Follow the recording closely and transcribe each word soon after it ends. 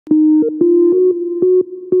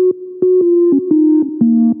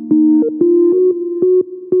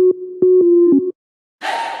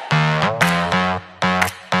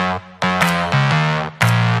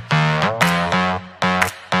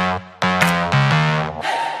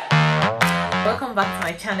welcome back to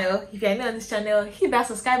my channel. If you're new on this channel, hit that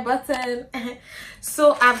subscribe button.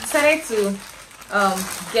 So I've decided to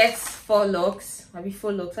get Faux Locs. Maybe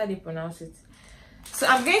Faux Locs, how do you pronounce it? So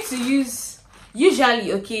I'm going to use,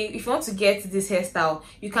 usually, okay, if you want to get this hairstyle,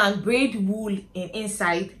 you can braid wool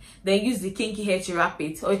inside, then use the kinky hair to wrap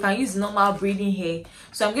it, or you can use normal braiding hair.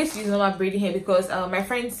 So I'm going to use normal braiding hair because my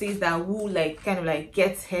friend says that wool kind of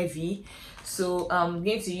gets heavy. So I'm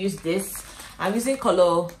going to use this. I'm using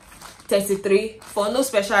color 33 for no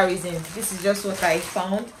special reason. This is just what I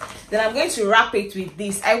found. Then I'm going to wrap it with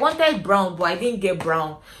this. I wanted brown, but I didn't get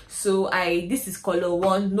brown, so this is color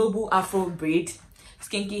 1 Noble Afro braid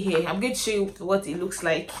kinky hair. I'm going to show you what it looks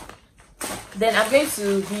like. Then I'm going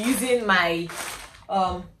to be using my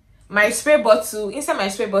my spray bottle. Inside my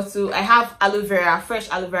spray bottle, I have aloe vera, fresh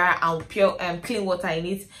aloe vera, and pure clean water in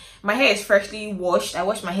it. My hair is freshly washed. I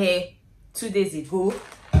washed my hair 2 days ago.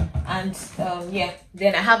 And yeah,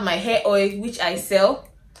 then I have my hair oil, which I sell.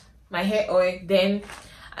 My hair oil. Then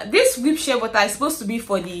this whip shea butter is supposed to be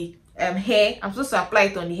for the hair. I'm supposed to apply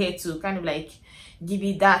it on the hair to kind of give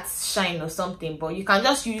it that shine or something, but you can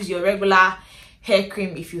just use your regular hair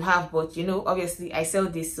cream if you have. But you know, obviously I sell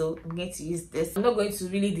this, so I'm going to use this. I'm not going to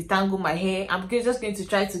really detangle my hair. I'm just going to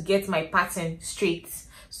try to get my pattern straight.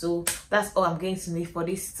 So that's all I'm going to need for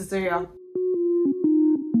this tutorial.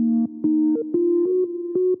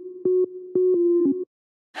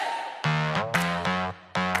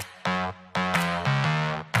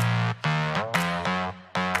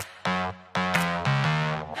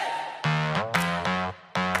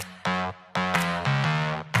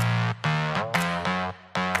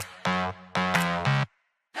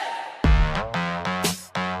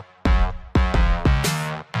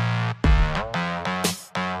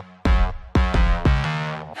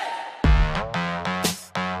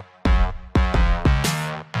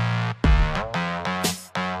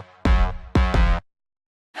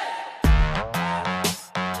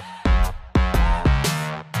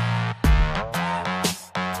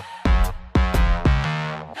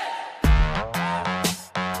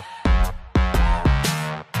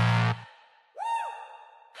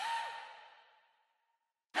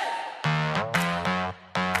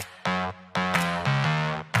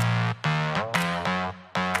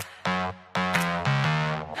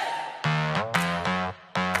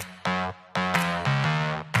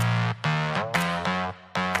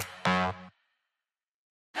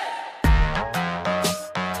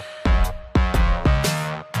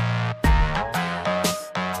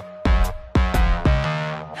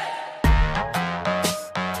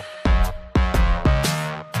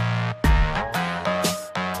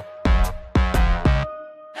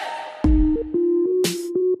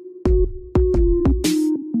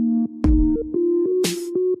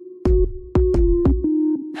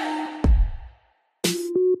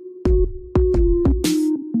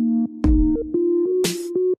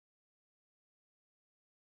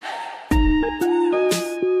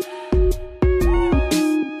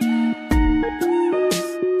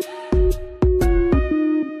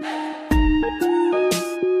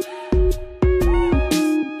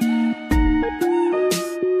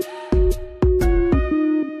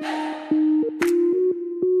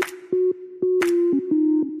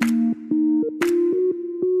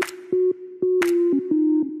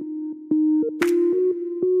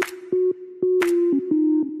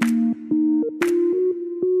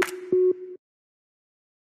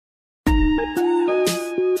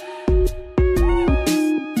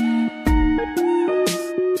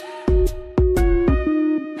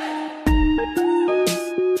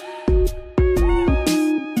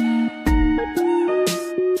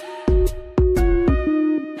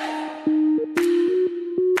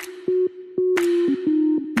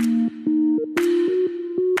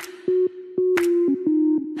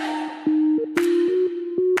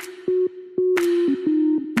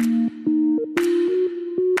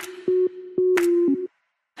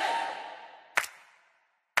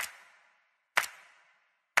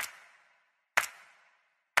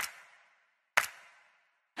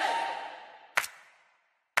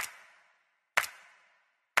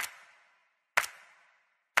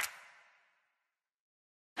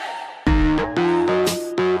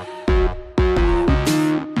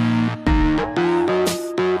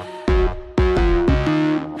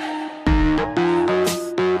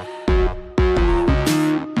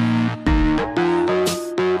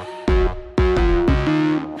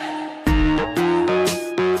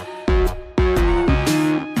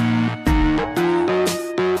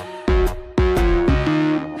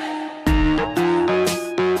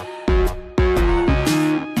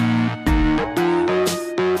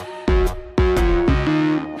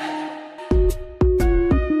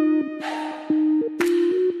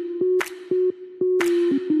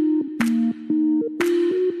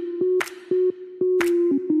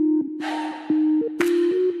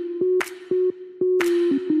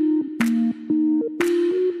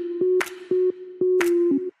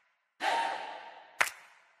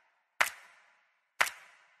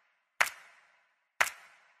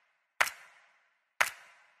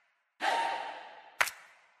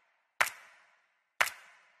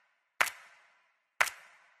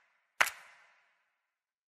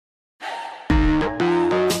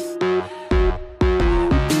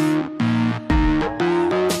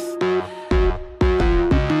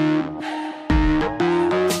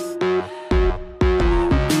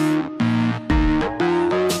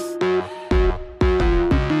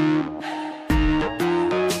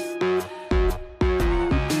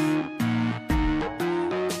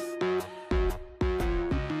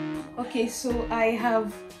 So I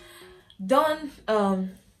have done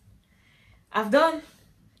I've done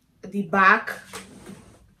the back,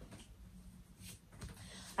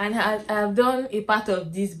 and I've done a part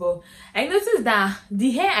of this, but I noticed that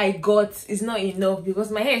the hair I got is not enough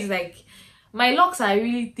because my hair is like, my locks are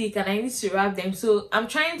really thick and I need to wrap them. So I'm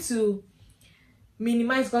trying to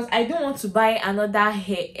minimize because I don't want to buy another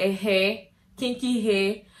kinky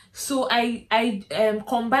hair. So I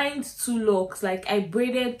combined 2 locks, like I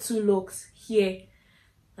braided 2 locks here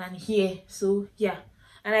and here. So yeah,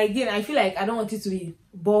 and again I feel like I don't want it to be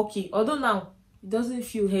bulky, although now it doesn't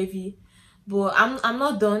feel heavy, but I'm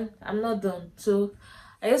not done. So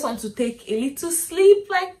I just want to take a little sleep,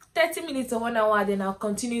 like 30 minutes or 1 hour, then I'll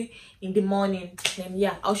continue in the morning. And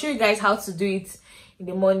yeah, I'll show you guys how to do it in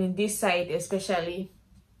the morning, this side especially.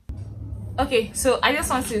 Okay, so I just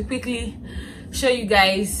want to quickly show you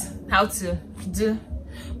guys how to do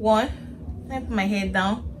one. Let me put my hair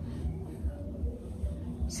down.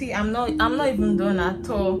 See, I'm not even done at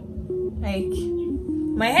all. Like,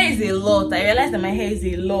 my hair is a lot. I realized that my hair is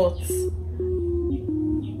a lot.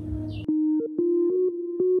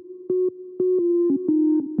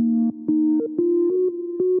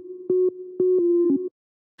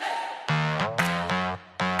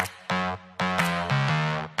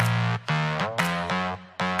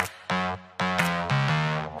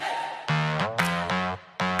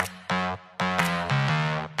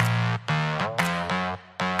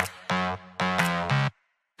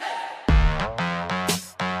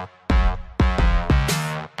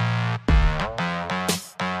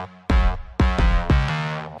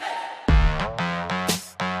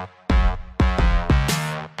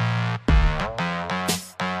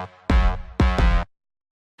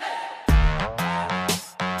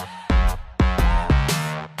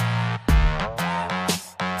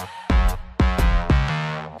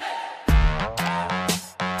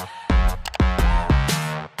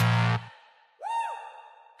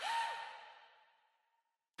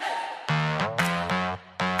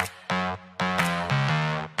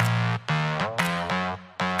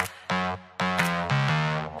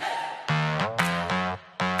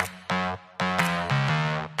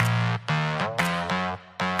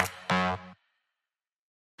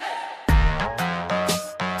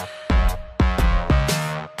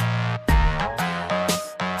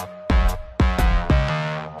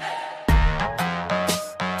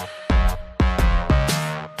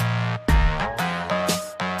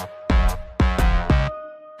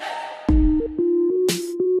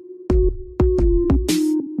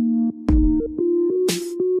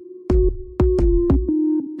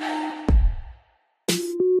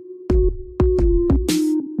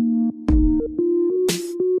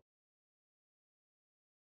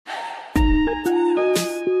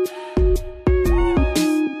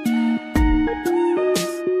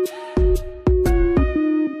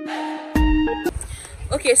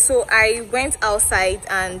 Okay, so I went outside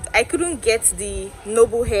and I couldn't get the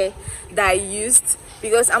noble hair that I used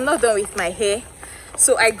because I'm not done with my hair.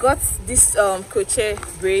 So I got this crochet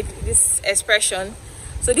braid, this expression.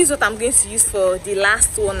 So this is what I'm going to use for the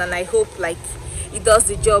last one, and I hope like it does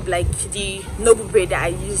the job like the noble braid that I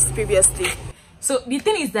used previously. So the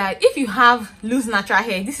thing is that if you have loose natural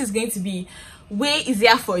hair, this is going to be way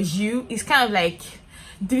easier for you. It's kind of like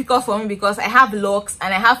difficult for me because I have locks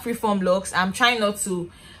and I have freeform locks. I'm trying not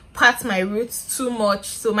to part my roots too much,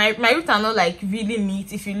 so my roots are not like really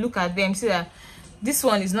neat. If you look at them, see that this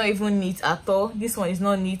one is not even neat at all, this one is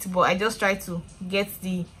not neat, but I just try to get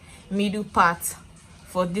the middle part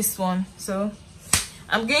for this one. So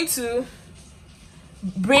I'm going to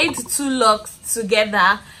braid 2 locks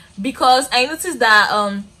together because I noticed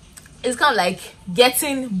that it's kind of like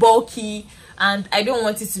getting bulky and I don't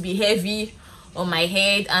want it to be heavy on my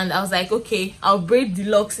head. And I was like, okay, I'll braid the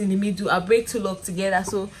locks in the middle. I'll braid 2 locks together.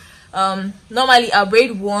 So normally I'll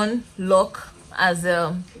braid 1 lock as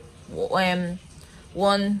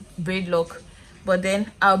one braid lock, but then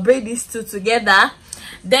I'll braid these 2 together.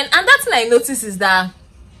 Then another thing I noticed is that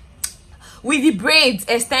with the braid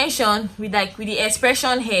extension, with the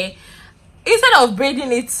expression hair, instead of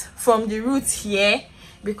braiding it from the roots here,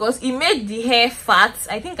 because it made the hair fat.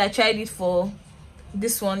 I think I tried it for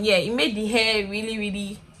this one. Yeah, it made the hair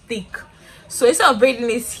really thick. So instead of braiding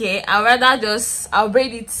it here, I'll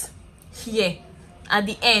braid it here at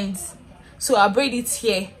the end. So I'll braid it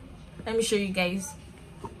here. Let me show you guys.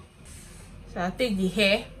 So I'll take the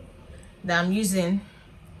hair that I'm using,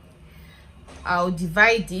 I'll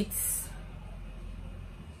divide it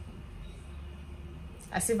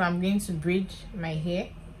as if I'm going to braid my hair.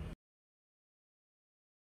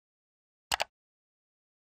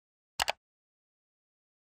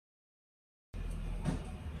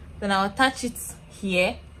 Then I'll attach it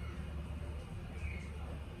here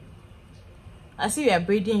as if you are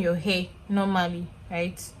braiding your hair normally,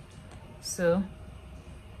 right? So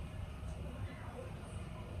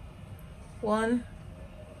 1,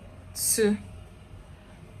 2,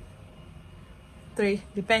 3,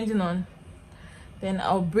 depending on. Then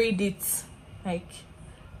I'll braid it, like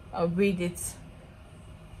I'll braid it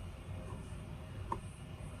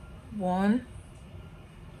 1,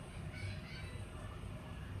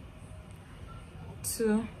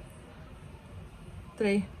 2,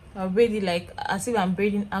 3. I'll braid it like as if I'm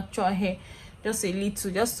braiding actual hair, just a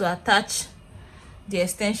little, just to attach the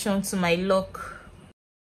extension to my lock.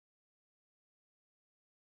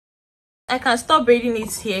 I can stop braiding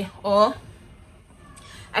it here, or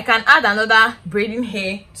I can add another braiding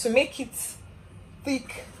hair to make it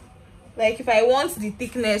thick. Like if I want the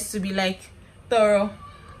thickness to be like thorough,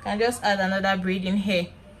 I can just add another braiding hair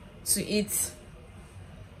to it.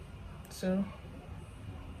 So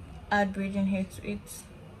add braiding hair to it,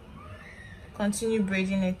 continue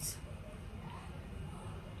braiding it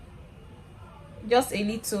just a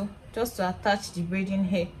little, just to attach the braiding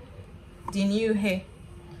hair, the new hair.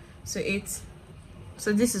 So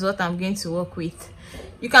this is what I'm going to work with.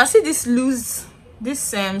 You can see this loose, this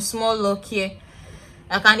small lock here.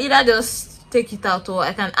 I can either just take it out or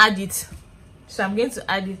I can add it. So I'm going to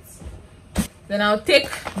add it. Then I'll take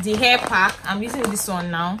the hair pack. I'm using this one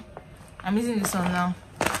now.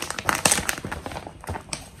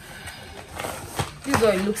 This is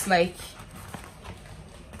what it looks like.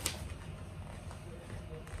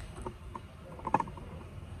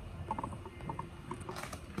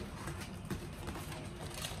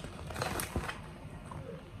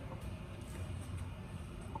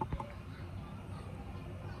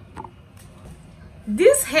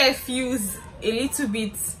 This hair feels a little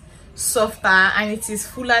bit softer and it is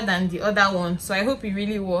fuller than the other one, so I hope it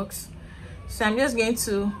really works. So I'm just going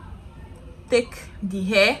to take the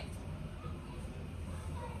hair,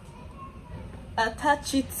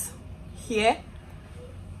 attach it here,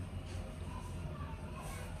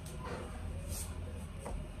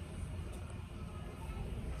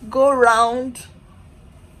 go round,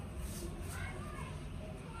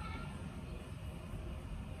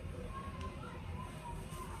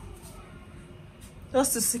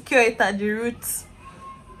 just to secure it at the roots.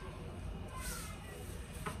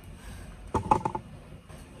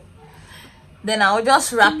 Then I'll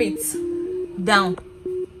just wrap it down.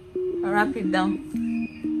 I'll wrap it down.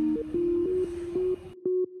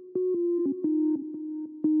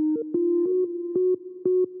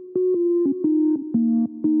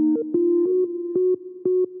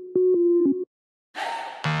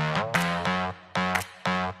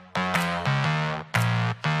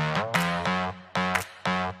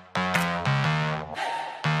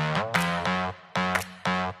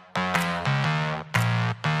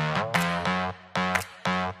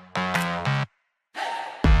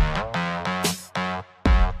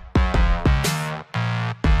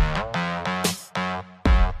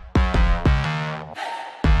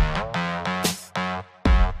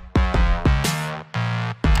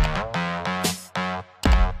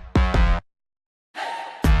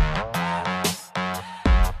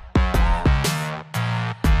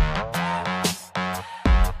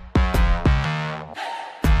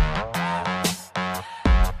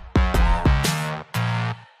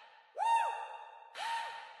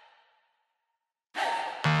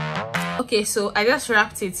 Okay, so I just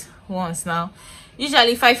wrapped it once now.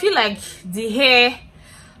 Usually if I feel like the hair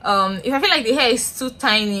is too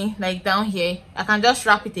tiny, like down here, I can just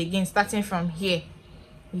wrap it again, starting from here.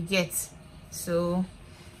 You get? So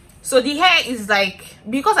the hair is like,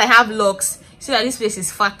 because I have locks, see that this place is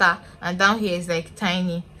fatter and down here is like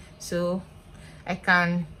tiny, so I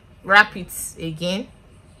can wrap it again.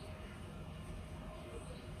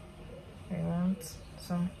 I want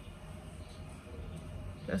some,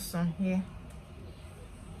 just some here.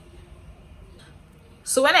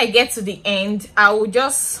 So when I get to the end, I will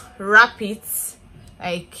just wrap it.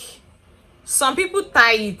 Like some people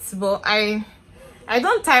tie it, but I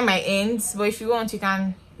don't tie my ends. But if you want, you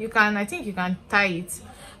can I think you can tie it.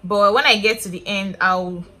 But when I get to the end,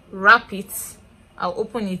 I'll wrap it. I'll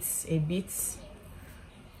open it a bit.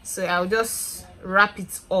 So I'll just wrap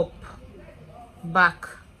it up back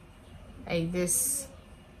like this.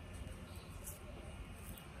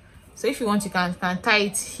 So if you want, you can tie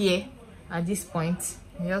it here at this point.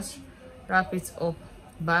 Just wrap it up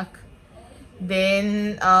back,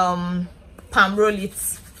 then palm roll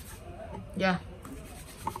it. Yeah,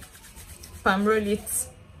 palm roll it.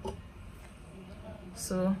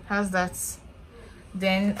 So how's that?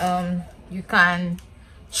 Then you can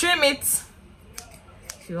trim it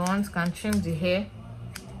If you want, you can trim the hair.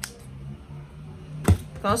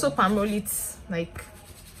 You can also palm roll it like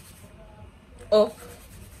up.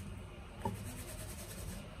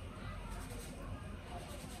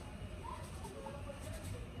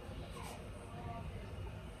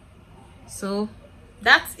 So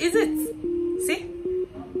that is it. See,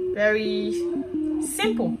 very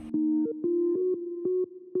simple.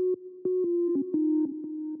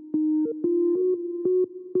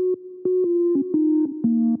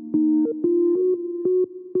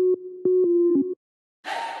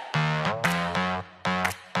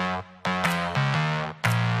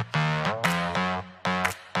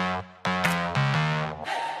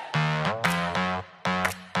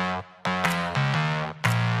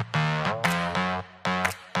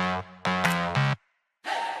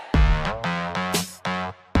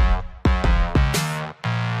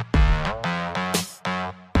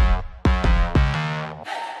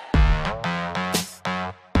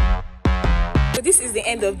 This is the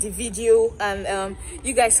end of the video, and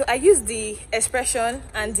you guys, so I used the expression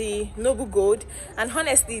and the noble gold, and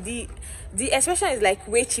honestly the expression is like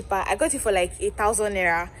way cheaper. I got it for like 1,000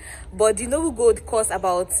 naira, but the noble gold costs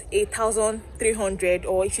about 1,300,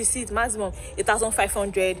 or if you see it, maximum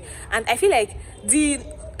 1,500. And I feel like the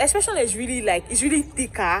expression is really like, it's really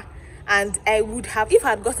thicker, and I would have, if I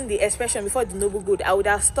had gotten the expression before the noble gold, I would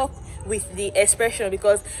have stuck with the expression,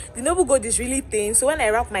 because the noble gold is really thin. So when I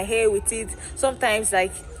wrap my hair with it, sometimes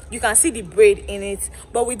like you can see the braid in it,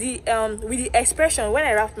 but with the expression, when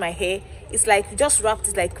I wrapped my hair, it's like just wrapped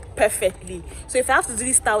it like perfectly. So if I have to do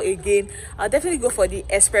this style again, I'll definitely go for the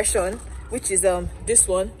expression, which is this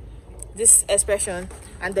one, this expression,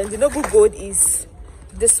 and then the noble gold is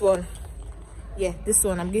this one. Yeah, this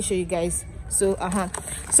one. I'm gonna show you guys. So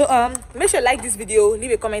make sure you like this video,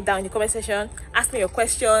 leave a comment down in the comment section, ask me your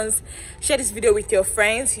questions, share this video with your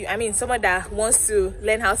friends. I mean, someone that wants to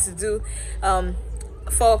learn how to do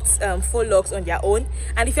faux locks on their own.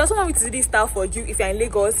 And if you also want me to do this style for you, if you're in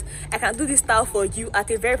Lagos, I can do this style for you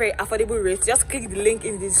at a very, very affordable rate. Just click the link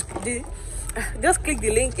in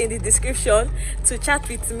the description to chat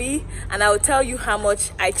with me, and I will tell you how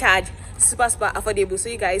much I charge. Super affordable. So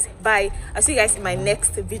you guys, bye. I'll see you guys in my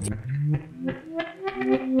next video.